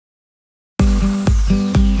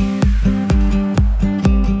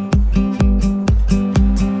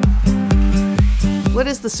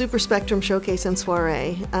the Super Spectrum Showcase and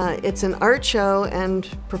Soiree. It's an art show and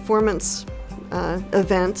performance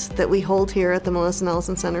event that we hold here at the Melissa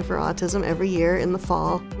Nelson Center for Autism every year in the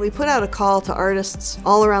fall. We put out a call to artists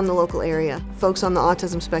all around the local area, folks on the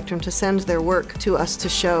autism spectrum, to send their work to us to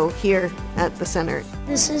show here at the center.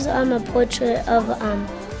 This is a portrait of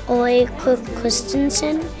Ole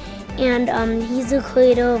Christensen, and he's the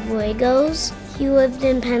creator of Legos. He lived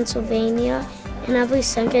in Pennsylvania, and every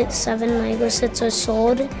second 7 Lego sets are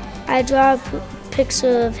sold. I draw a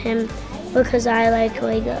picture of him because I like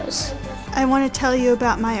Legos. I want to tell you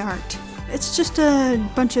about my art. It's just a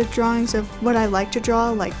bunch of drawings of what I like to draw.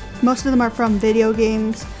 Like, most of them are from video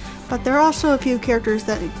games, but there are also a few characters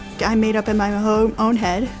that I made up in my own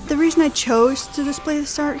head. The reason I chose to display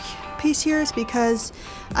this art piece here is because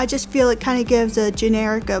I just feel it kind of gives a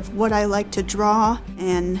generic of what I like to draw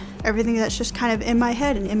and everything that's just kind of in my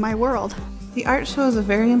head and in my world. The art show is a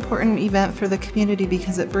very important event for the community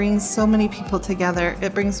because it brings so many people together.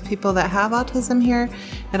 It brings people that have autism here.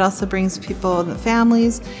 It also brings people and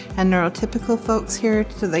families and neurotypical folks here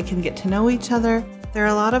so they can get to know each other. There are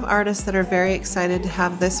a lot of artists that are very excited to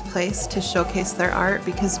have this place to showcase their art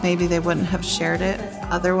because maybe they wouldn't have shared it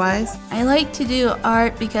otherwise. I like to do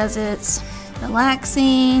art because it's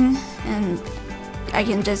relaxing and I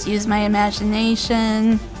can just use my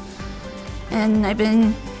imagination, and I've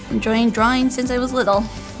been enjoying drawing since I was little.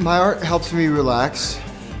 My art helps me relax.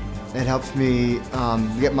 It helps me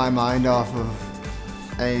get my mind off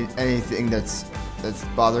of anything that's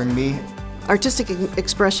bothering me. Artistic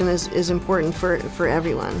expression is important for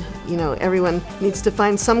everyone. You know, everyone needs to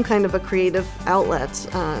find some kind of a creative outlet,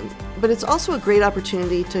 but it's also a great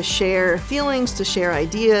opportunity to share feelings, to share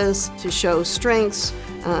ideas, to show strengths,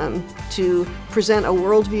 to present a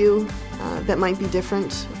worldview that might be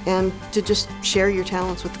different, and to just share your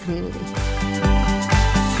talents with the community.